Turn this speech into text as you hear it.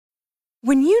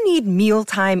When you need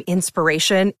mealtime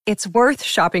inspiration, it's worth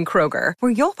shopping Kroger,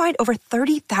 where you'll find over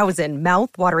 30,000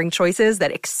 mouth-watering choices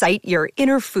that excite your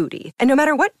inner foodie. And no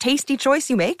matter what tasty choice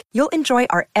you make, you'll enjoy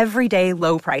our everyday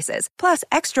low prices, plus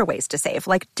extra ways to save,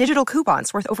 like digital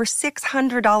coupons worth over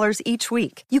 $600 each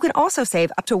week. You can also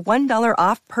save up to $1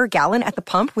 off per gallon at the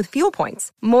pump with fuel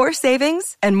points. More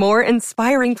savings and more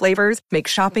inspiring flavors make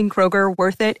shopping Kroger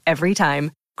worth it every time.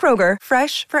 Kroger,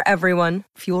 fresh for everyone.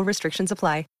 Fuel restrictions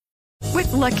apply.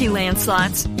 With Lucky Land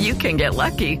Slots, you can get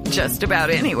lucky just about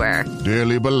anywhere.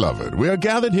 Dearly beloved, we are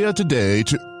gathered here today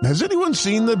to... Has anyone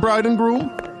seen the bride and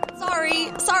groom?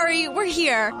 Sorry, we're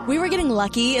here. We were getting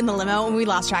lucky in the limo and we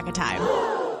lost track of time.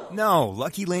 No,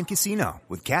 Lucky Land Casino,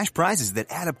 with cash prizes that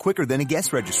add up quicker than a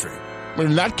guest registry.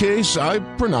 In that case, I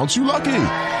pronounce you lucky.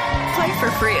 Play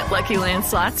for free at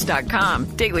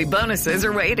LuckyLandSlots.com. Daily bonuses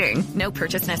are waiting. No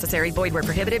purchase necessary. Void where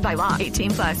prohibited by law.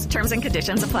 18+. Terms and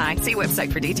conditions apply. See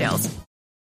website for details.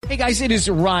 Hey guys, it is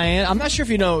Ryan. I'm not sure if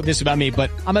you know this about me,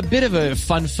 but I'm a bit of a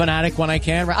fun fanatic when I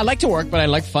can. I like to work, but I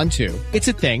like fun too. It's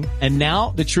a thing. And now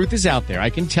the truth is out there.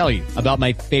 I can tell you about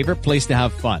my favorite place to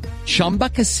have fun. Chumba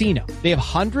Casino. They have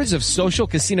hundreds of social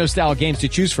casino style games to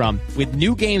choose from with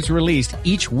new games released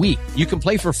each week. You can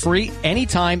play for free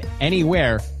anytime,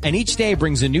 anywhere. And each day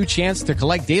brings a new chance to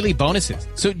collect daily bonuses.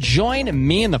 So join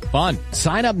me in the fun.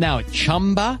 Sign up now at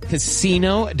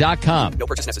ChumbaCasino.com. No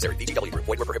purchase necessary. VGW Group.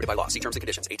 Void where prohibited by law. See terms and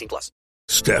conditions. 18+.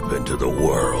 Step into the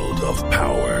world of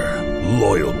power,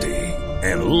 loyalty,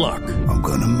 and luck. I'm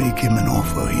gonna make him an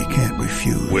offer he can't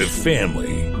refuse. With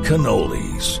family,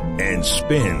 cannolis, and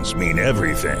spins mean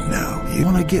everything. Now, you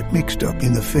wanna get mixed up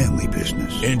in the family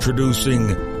business. Introducing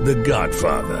The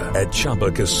Godfather at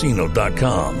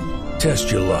ChumbaCasino.com.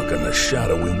 Test your luck in the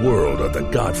shadowy world of The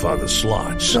Godfather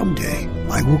slot. Someday,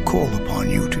 I will call upon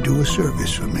you to do a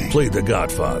service for me. Play The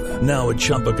Godfather, now at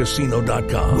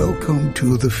ChumbaCasino.com. Welcome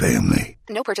to the family.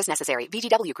 No purchase necessary.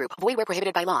 VGW Group. Void where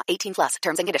prohibited by law. 18+.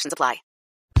 Terms and conditions apply.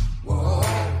 Whoa,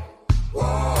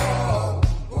 whoa,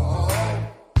 whoa,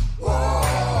 whoa,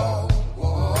 whoa,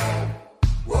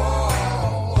 whoa,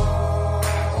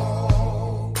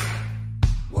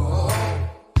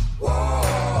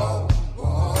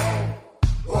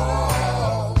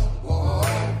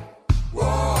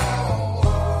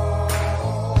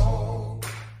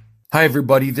 Hi,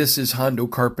 everybody. This is Hondo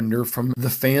Carpenter from the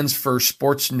Fans First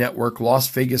Sports Network Las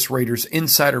Vegas Raiders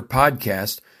Insider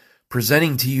Podcast,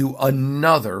 presenting to you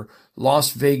another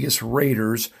Las Vegas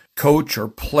Raiders coach or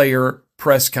player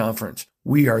press conference.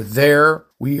 We are there.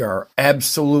 We are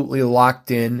absolutely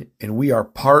locked in, and we are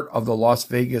part of the Las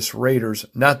Vegas Raiders,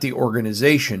 not the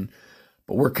organization,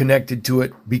 but we're connected to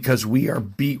it because we are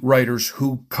beat writers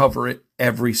who cover it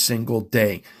every single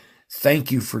day. Thank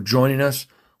you for joining us.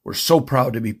 We're so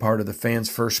proud to be part of the Fans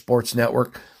First Sports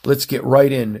Network. Let's get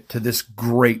right into this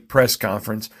great press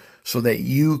conference so that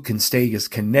you can stay as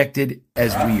connected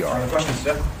as we are.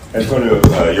 Antonio,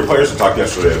 your players have talked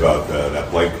yesterday about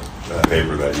that blank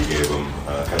paper that you gave them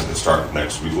kind of to start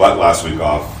next week, last week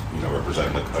off,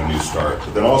 representing a new start.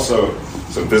 But then also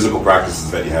some physical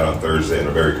practices that you had on Thursday and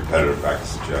a very competitive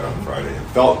practice that you had on Friday. It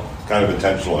felt kind of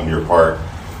intentional on your part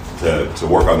to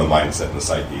work on the mindset and the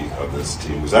psyche of this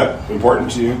team. Was that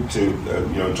important to you, in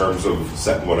terms of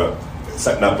setting up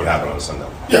what happened on Sunday?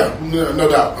 Yeah, no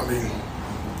doubt. I mean,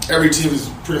 every team is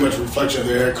pretty much a reflection of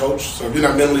their head coach. So if you're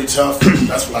not mentally tough,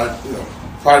 that's what I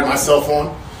pride myself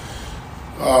on.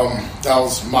 That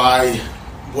was my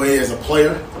way as a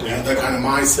player to have that kind of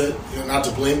mindset, not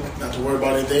to blink, not to worry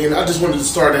about anything. And I just wanted to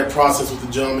start that process with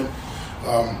the gentlemen.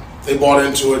 They bought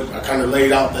into it. I kind of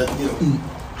laid out that,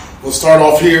 we'll start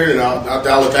off here, and I'll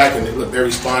dial it back, and they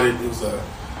responded. It was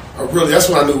that's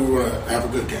when I knew we were going to have a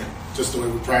good game. Just the way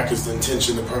we practiced, the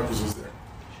intention, the purpose was there.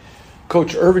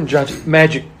 Coach Irvin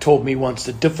Magic told me once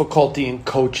the difficulty in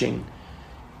coaching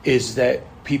is that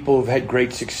people who've had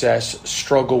great success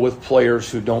struggle with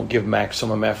players who don't give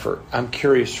maximum effort. I'm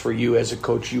curious for you as a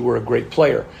coach. You were a great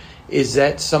player. Is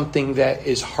that something that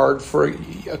is hard for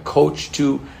a coach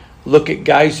to look at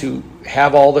guys who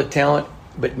have all the talent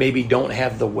but maybe don't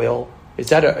have the will? Is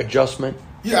that an adjustment?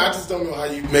 Yeah, I just don't know how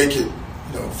you make it,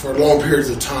 for long periods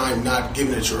of time, not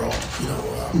giving it your all.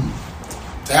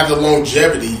 To have the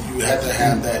longevity, you have to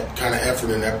have that kind of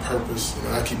effort and that purpose.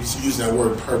 I keep using that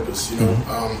word purpose.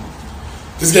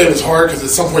 This game is hard because at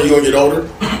some point you're going to get older,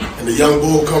 and the young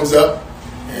bull comes up,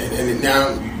 and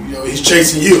now he's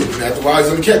chasing you, and after a while he's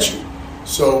going to catch you.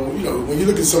 So when you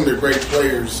look at some of the great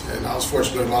players, and I was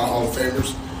fortunate to be a lot of Hall of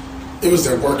Famers, it was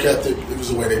their work ethic, it was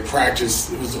the way they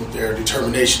practiced, it was their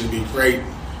determination to be great.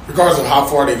 Regardless of how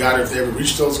far they got, if they ever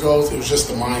reached those goals, it was just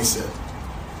the mindset.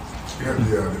 You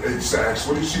have the 8 sacks.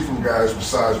 What do you see from guys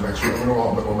besides Max? I'm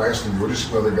asking you, what do you see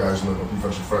from other guys on the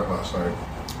defensive front last night?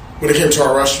 When it came to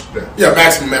our rush, yeah,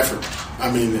 maximum effort.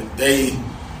 I mean, me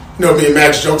and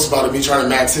Max jokes about it, me trying to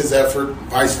max his effort,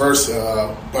 vice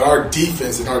versa. But our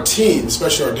defense and our team,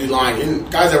 especially our D-line,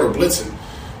 and guys that were blitzing,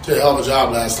 did a hell of a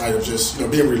job last night of just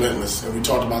being relentless. And we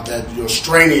talked about that,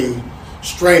 straining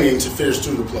to finish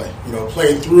through the play.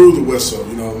 Playing through the whistle.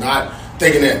 Not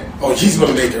thinking that he's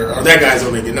going to make it or that guy's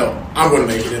going to make it. No, I'm going to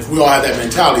make it. If we all have that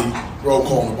mentality, roll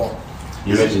call on the ball.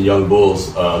 You mentioned young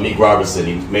bulls. Meek Robertson,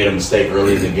 he made a mistake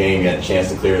early in the game. He had a chance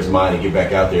to clear his mind and get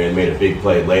back out there and made a big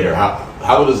play later.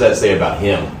 How does that say about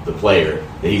him, the player,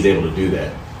 that he's able to do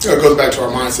that? It goes back to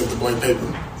our mindset of the blank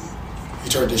paper. He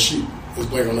turned his sheet. He was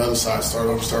blank on the other side,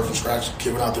 started from scratch,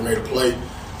 came out there, made a play.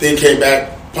 Then came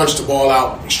back, punched the ball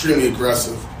out, extremely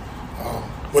aggressive.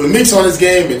 When the Meek's on his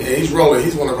game and he's rolling,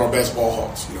 he's one of our best ball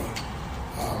hawks.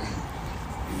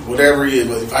 Whatever he is,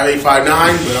 whether 5'8",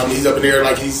 5'9", but he's up in there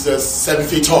like he's 7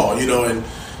 feet tall, and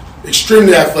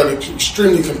extremely athletic,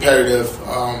 extremely competitive.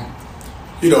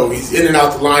 He's in and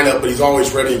out the lineup, but he's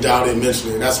always ready and dialed in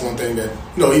mentally, and that's one thing that,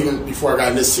 even before I got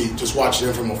in this seat, just watching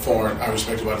him from afar, I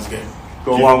respect about his game.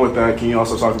 Go along with that, can you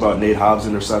also talk about Nate Hobbs'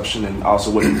 interception and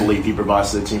also what you believe he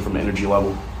provides to the team from an energy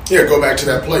level? Yeah, go back to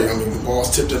that play. The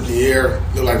ball's tipped up in the air.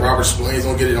 Look like Robert Spillane's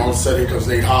going to get it. All of a sudden, here comes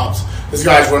Nate Hobbs. This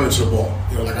guy's running to the ball.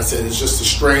 Like I said, it's just the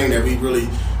strain that we really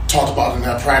talked about in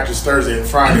that practice Thursday and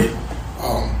Friday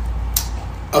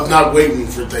of not waiting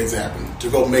for things to happen, to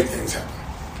go make things happen.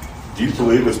 Do you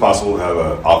believe it's possible to have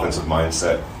an offensive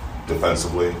mindset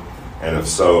defensively? And if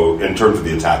so, in terms of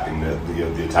the attacking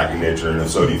nature, and if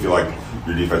so, do you feel like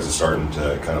your defense is starting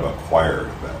to kind of acquire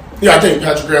that? Yeah, I think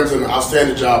Patrick Graham's done an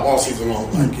outstanding job all season long.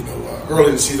 Early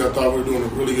in the season, I thought we were doing a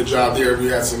really good job there. We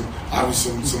had some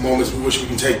moments we wish we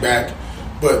can take back.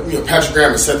 But, Patrick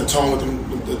Graham has set the tone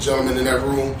with the gentlemen in that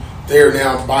room. They are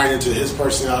now buying into his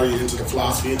personality, into the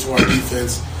philosophy, into our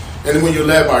defense. And then when you're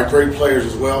led by great players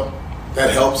as well, that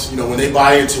helps. When they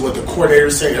buy into what the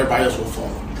coordinator's saying, everybody else will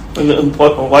follow. And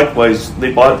likewise,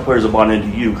 players are bought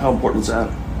into you. How important is that?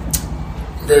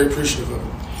 I'm very appreciative of it.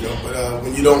 But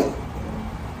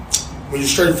when you're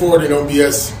straightforward and no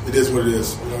BS, it is what it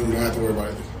is. You don't have to worry about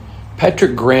it.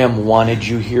 Patrick Graham wanted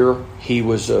you here. He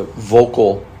was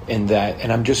vocal in that.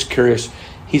 And I'm just curious,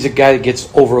 he's a guy that gets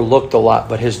overlooked a lot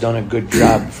but has done a good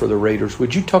job for the Raiders.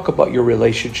 Would you talk about your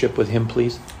relationship with him,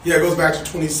 please? Yeah, it goes back to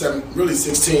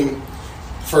 16.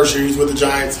 First year he was with the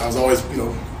Giants. I was always,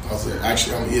 I was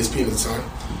actually on ESPN at the time.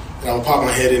 And I would pop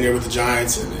my head in there with the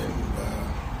Giants and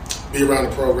be around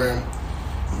the program.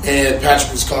 And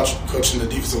Patrick was coaching the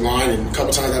defensive line, and a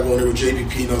couple times I go in there with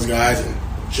JBP and those guys and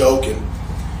joke, and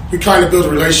we kind of built a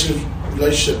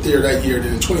relationship there that year.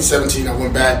 Then in 2017, I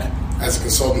went back as a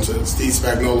consultant to Steve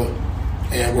Spagnuolo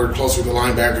and worked closely with the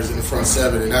linebackers in the front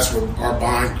seven, and that's where our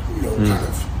bond, kind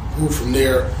of grew from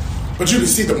there. But you can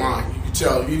see the mind. You can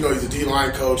tell, he's a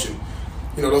D-line coach, and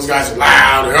those guys are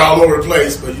loud, they're all over the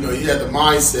place, but he had the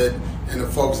mindset and the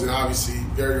focus, and obviously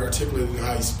very articulate in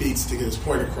how he speaks to get his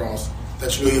point across.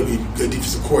 That he'll be a good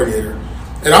defensive coordinator.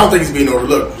 And I don't think he's being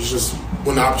overlooked. It's just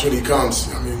when the opportunity comes,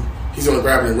 he's going to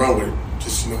grab it and run with it.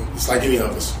 Just, it's like any of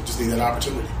us. We just need that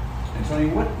opportunity. Antonio,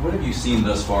 what have you seen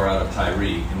thus far out of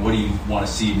Tyree, and what do you want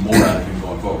to see more out of him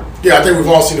going forward? Yeah, I think we've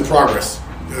all seen the progress.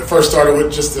 It first started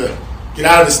with just to get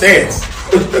out of the stands.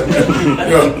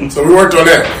 So we worked on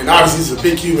that. And obviously he's a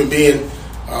big human being,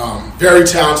 very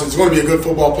talented. He's going to be a good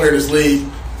football player in this league.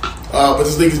 But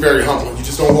this league is very humbling. You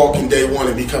just don't walk in day one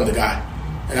and become the guy.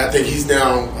 And I think he's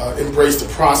now embraced the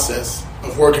process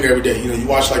of working every day. You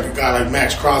watch like a guy like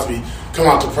Max Crosby come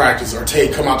out to practice, or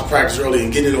Tate come out to practice early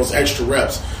and get in those extra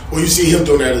reps. Well, you see him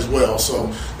doing that as well.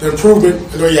 So the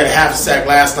improvement, I know he had a half a sack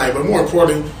last night, but more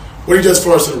importantly, what he does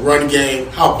for us in the run game,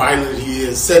 how violent he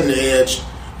is, setting the edge.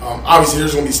 Obviously,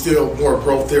 there's going to be still more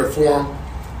growth there for him.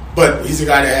 But he's a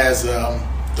guy that has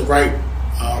the right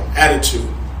attitude,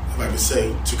 if I could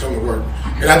say, to come to work.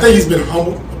 And I think he's been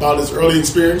humble about his early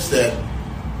experience, that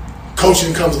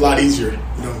coaching comes a lot easier,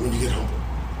 when you get humble.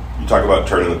 You talk about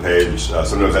turning the page.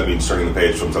 Sometimes that means turning the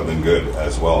page from something good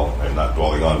as well, and not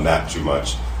dwelling on that too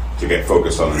much to get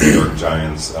focused on the New York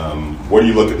Giants. What do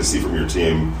you look at to see from your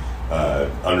team,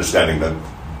 understanding that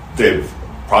they've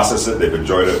processed it, they've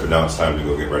enjoyed it, but now it's time to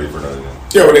go get ready for another game?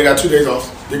 Yeah, well, they got 2 days off.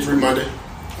 Victory Monday.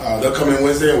 They'll come in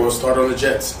Wednesday, and we'll start on the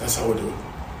Jets. That's how we'll do it.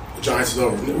 The Giants is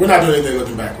over. We're not doing anything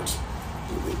looking backwards.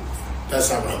 That's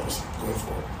not going to help us going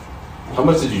forward. How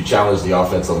much did you challenge the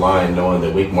offensive line, knowing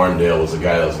that Wink Martindale was a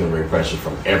guy that was going to bring pressure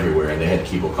from everywhere, and they had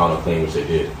to keep O'Connell clean, which they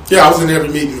did? Yeah, I was in every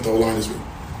meeting with the O-line this week.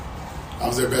 I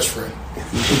was their best friend.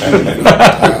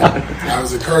 I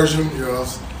was encouraging them. I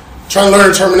was trying to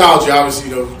learn terminology. Obviously,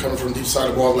 coming from deep side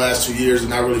of the ball the last 2 years and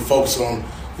not really focus on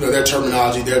their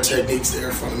terminology, their techniques,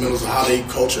 their fundamentals of how they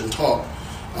coach and talk.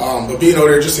 But being over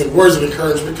there just in words of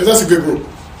encouragement, because that's a good group,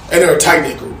 and they're a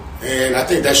tight-knit group. And I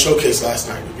think that showcased last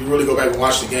night. If you really go back and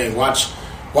watch the game, watch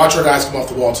our guys come off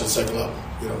the ball to the second level.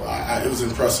 It was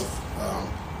impressive.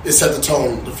 It set the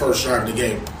tone the first drive of the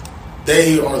game.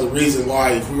 They are the reason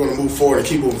why, if we're going to move forward and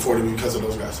keep moving forward, because of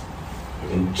those guys.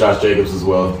 And Josh Jacobs as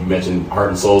well. You mentioned heart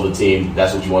and soul of the team.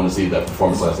 That's what you wanted to see, that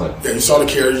performance last night. Yeah, you saw the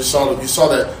carry. You saw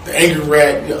that the angry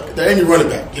the angry running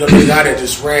back. The guy that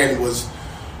just ran he wasn't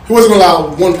going to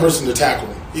allow one person to tackle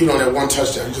him. Even on that one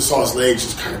touchdown, you just saw his legs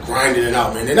just kind of grinding it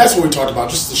out, man. And that's what we talked about,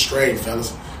 just the strain,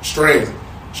 fellas. Strain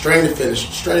to finish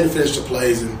the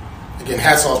plays. And again,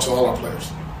 hats off to all our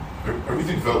players.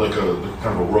 Everything felt like a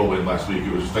kind of a whirlwind last week.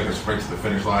 It was just like a sprint to the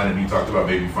finish line, and you talked about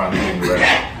maybe finally getting the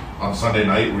rest on Sunday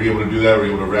night. Were you able to do that? Were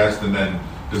you able to rest? And then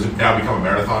does it now become a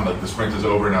marathon? Like the sprint is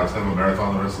over, now it's kind of a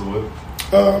marathon the rest of the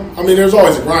way? There's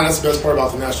always a grind. That's the best part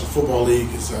about the National Football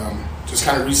League is just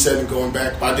kind of resetting, going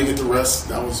back. But I did get the rest.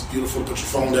 That was beautiful. Put your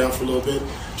phone down for a little bit.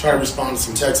 Try to respond to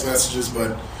some text messages.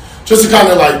 But just to kind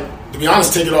of to be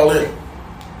honest, take it all in.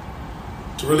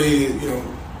 To really,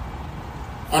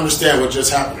 understand what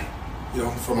just happened.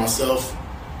 For myself,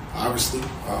 obviously,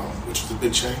 which was a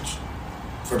big change.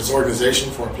 For this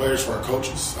organization, for our players, for our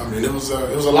coaches. It was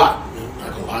a lot. I'm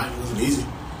not going to lie. It wasn't easy.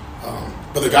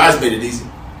 But the guys made it easy.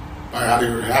 They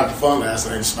were having fun last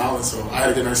night and smiling, so I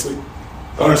had a good night's sleep.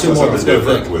 What's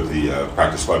different with the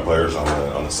practice squad players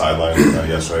on the sideline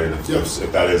yesterday?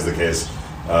 If that is the case,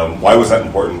 why was that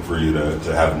important for you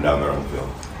to have them down there on the field?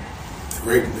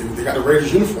 They got the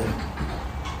Raiders uniform.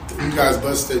 You guys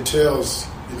busted their tails.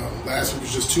 Last week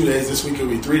was just 2 days. This week it'll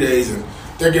be 3 days, and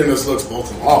they're getting us looks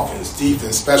both on offense,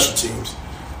 defense, special teams.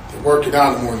 They're working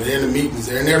out in the morning. They're in the meetings.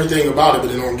 They're in everything about it. But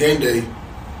then on game day,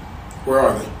 where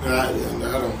are they?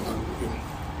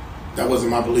 That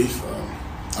wasn't my belief.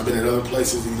 I've been at other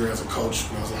places, either as a coach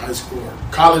when I was in high school or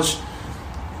college.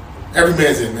 Every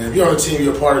man's in, man. If you're on a team,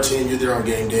 you're a part of the team. You're there on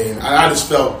game day, and I just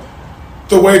felt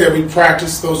the way that we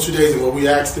practiced those 2 days and what we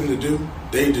asked them to do,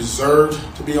 they deserved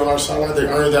to be on our sideline. They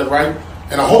earned that right.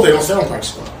 And I hope they don't stay on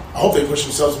practice squad. I hope they push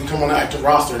themselves to become on the active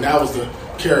roster. And that was the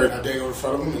carrot that day in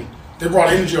front of them. And they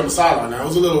brought energy on the sideline. Now, it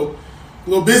was a little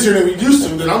busier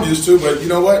than I'm used to. But you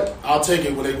know what? I'll take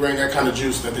it when they bring that kind of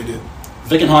juice that they did.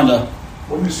 Vic and Honda.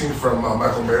 What have you seen from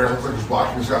Michael Mayer? Looks like his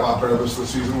blocking has got a lot better this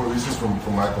season. What have you seen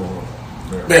from Michael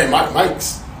Mayer? Man,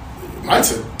 Mike's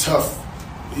a tough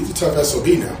SOB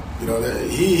now.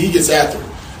 He gets after it.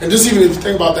 And just even if you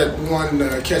think about that one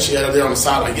catch he had up there on the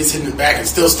sideline, gets hit in the back and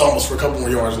still stumbles for a couple more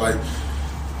yards. Like,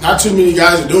 not too many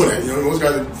guys are doing that. Most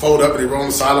guys fold up and they roll on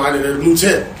the sideline and they're blue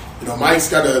tip.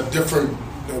 Mike's got a different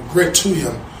grit to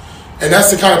him. And that's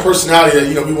the kind of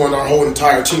personality that, we want our whole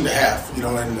entire team to have. And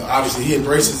obviously he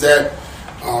embraces that.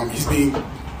 He's being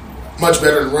much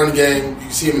better in the run game. You can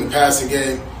see him in the passing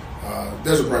game.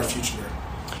 There's a bright future there.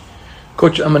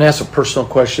 Coach, I'm going to ask a personal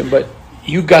question, but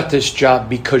you got this job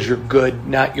because you're good,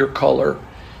 not your color.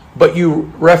 But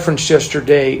you referenced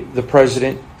yesterday the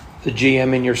president, the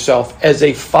GM, and yourself as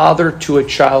a father to a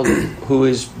child who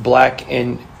is black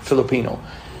and Filipino.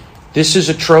 This is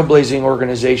a trailblazing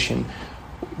organization.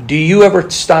 Do you ever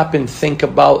stop and think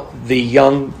about the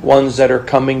young ones that are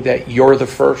coming, that you're the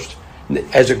first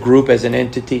as a group, as an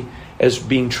entity, as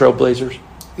being trailblazers?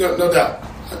 No doubt.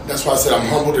 That's why I said I'm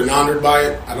humbled and honored by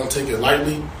it. I don't take it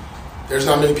lightly. There's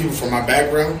not many people from my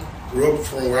background, grew up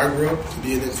from where I grew up, to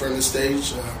be in front of the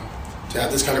stage, to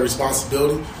have this kind of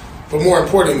responsibility. But more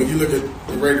importantly, when you look at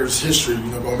the Raiders' history,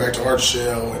 going back to Art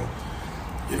Shell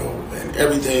and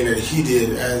everything that he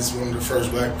did as one of the first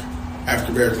black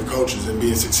African-American coaches and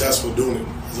being successful doing it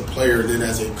as a player, then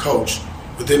as a coach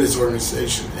within his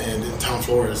organization, and in Tom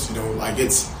Flores, it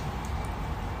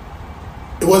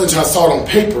wasn't until I saw it on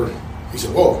paper, he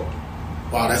said, whoa,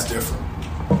 wow, that's different.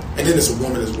 And then it's a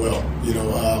woman as well.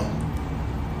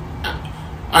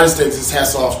 I just think this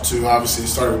hats off to, obviously, it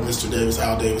started with Mr. Davis,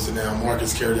 Al Davis, and now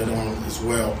Marcus carried that on as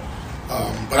well.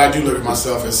 But I do look at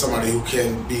myself as somebody who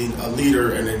can be a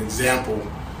leader and an example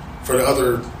for the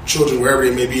other children, wherever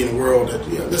they may be in the world, that,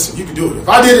 listen, you can do it. If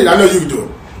I did it, I know you can do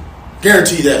it.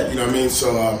 Guarantee that, you know what I mean?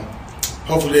 So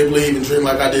hopefully they believe and dream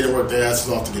like I did and work their asses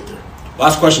off to get there.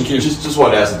 Last question, Q. Just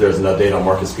wanted to ask if there's an update on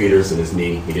Marcus Peters and his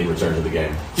knee. He didn't return to the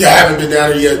game. Yeah, I haven't been down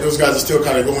there yet. Those guys are still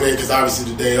kind of going in because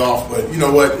obviously the day off. But you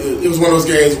know what? It was one of those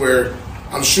games where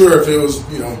I'm sure if it was,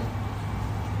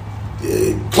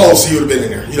 close, he would have been in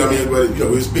there. You know what I mean? But, he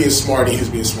was being smart, and he was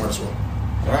being smart as well.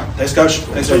 All right. Thanks, Coach.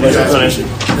 Thanks, everybody.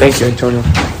 Thank you, Antonio.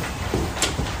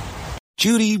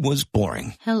 Judy was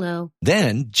boring. Hello.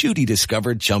 Then Judy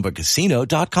discovered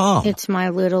ChumbaCasino.com. It's my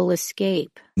little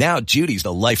escape. Now Judy's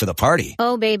the life of the party.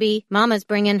 Oh, baby, mama's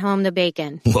bringing home the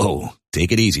bacon. Whoa,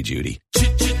 take it easy, Judy.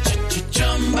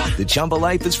 The Chumba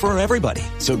life is for everybody.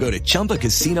 So go to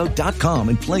ChumbaCasino.com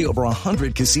and play over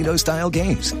 100 casino-style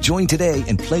games. Join today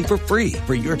and play for free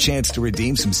for your chance to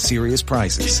redeem some serious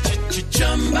prizes.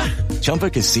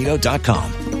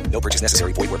 ChumbaCasino.com. No purchase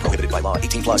necessary. Void where prohibited by law.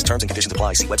 18 plus terms and conditions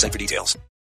apply. See website for details.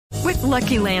 With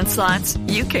Lucky Land Slots,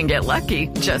 you can get lucky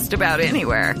just about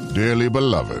anywhere. Dearly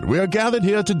beloved, we are gathered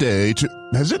here today to...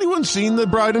 Has anyone seen the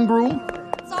bride and groom?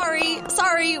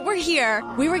 Sorry, we're here.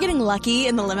 We were getting lucky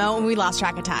in the limo and we lost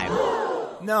track of time.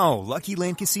 No, Lucky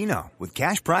Land Casino, with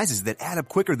cash prizes that add up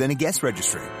quicker than a guest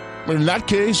registry. In that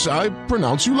case, I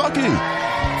pronounce you lucky.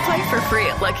 Play for free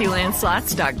at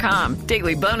LuckyLandSlots.com.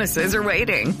 Daily bonuses are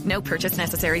waiting. No purchase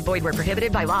necessary. Void where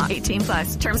prohibited by law. 18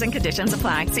 plus. Terms and conditions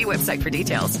apply. See website for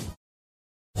details.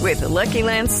 With Lucky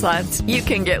Land Slots, you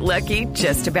can get lucky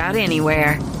just about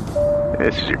anywhere.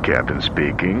 This is your captain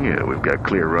speaking. We've got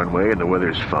clear runway and the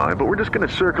weather's fine, but we're just going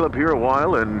to circle up here a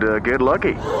while and get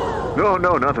lucky.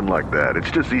 No, nothing like that. It's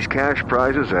just these cash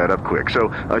prizes add up quick. So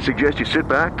I suggest you sit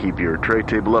back, keep your tray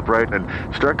table upright, and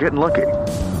start getting lucky.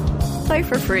 Play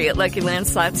for free at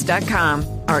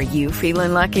LuckyLandSlots.com. Are you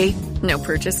feeling lucky? No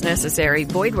purchase necessary.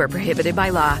 Void where prohibited by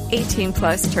law. 18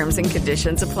 plus terms and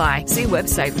conditions apply. See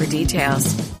website for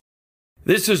details.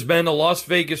 This has been a Las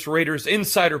Vegas Raiders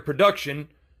Insider production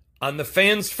on the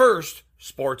Fans First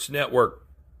Sports Network.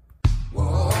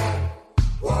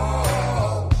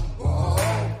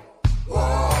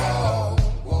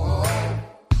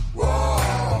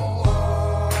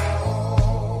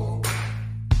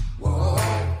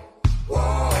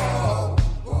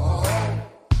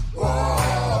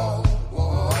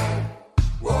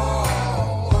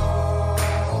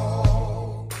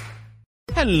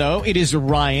 Hello, it is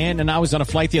Ryan, and I was on a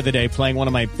flight the other day playing one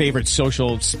of my favorite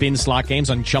social spin slot games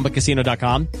on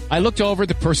ChumbaCasino.com. I looked over at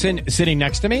the person sitting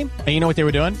next to me, and you know what they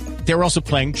were doing? They were also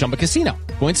playing Chumba Casino.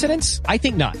 Coincidence? I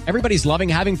think not. Everybody's loving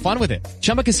having fun with it.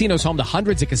 Chumba Casino is home to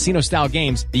hundreds of casino-style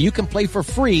games that you can play for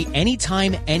free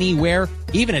anytime, anywhere,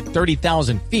 even at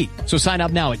 30,000 feet. So sign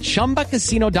up now at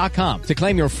ChumbaCasino.com to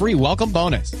claim your free welcome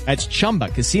bonus. That's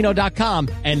ChumbaCasino.com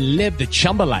and live the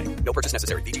Chumba life. No purchase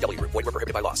necessary. VGW. Void where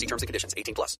prohibited by law. See terms and conditions.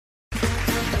 18 plus.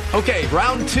 Okay,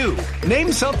 round two.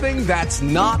 Name something that's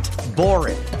not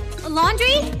boring. A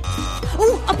laundry?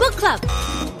 Ooh, a book club.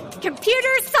 Computer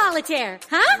solitaire,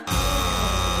 huh?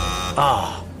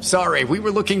 Ah, sorry, we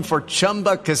were looking for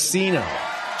Chumba Casino.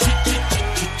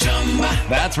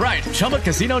 That's right,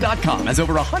 ChumbaCasino.com has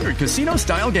over 100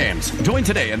 casino-style games. Join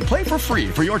today and play for free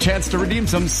for your chance to redeem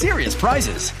some serious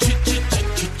prizes.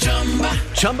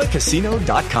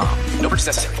 ChumbaCasino.com. No purchase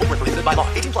necessary. Void where prohibited by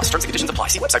law. 18 plus terms and conditions apply.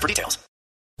 See website for details.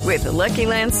 With Lucky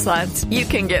Land Slots, you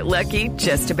can get lucky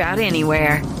just about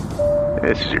anywhere.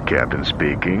 This is your captain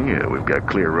speaking. We've got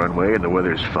clear runway and the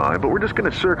weather's fine, but we're just going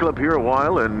to circle up here a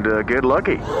while and get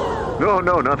lucky.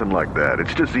 No, nothing like that.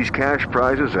 It's just these cash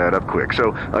prizes add up quick.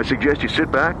 So I suggest you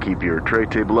sit back, keep your tray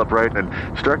table upright, and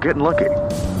start getting lucky.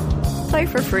 Play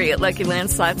for free at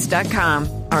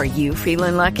LuckyLandSlots.com. Are you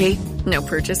feeling lucky? No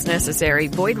purchase necessary.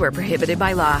 Void where prohibited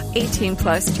by law. 18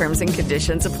 plus terms and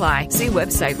conditions apply. See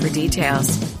website for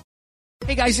details.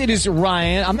 Hey guys, it is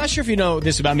Ryan. I'm not sure if you know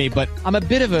this about me, but I'm a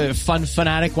bit of a fun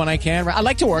fanatic when I can. I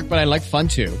like to work, but I like fun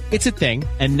too. It's a thing.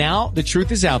 And now the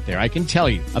truth is out there. I can tell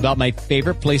you about my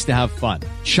favorite place to have fun.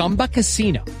 Chumba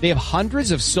Casino. They have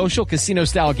hundreds of social casino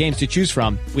style games to choose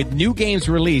from with new games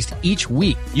released each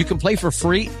week. You can play for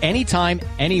free anytime,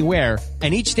 anywhere.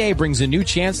 And each day brings a new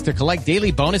chance to collect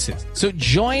daily bonuses. So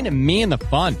join me in the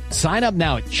fun. Sign up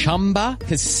now at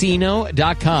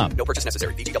ChumbaCasino.com. No purchase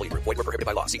necessary. VGW. Void where prohibited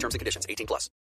by law. See terms and conditions. 18 plus.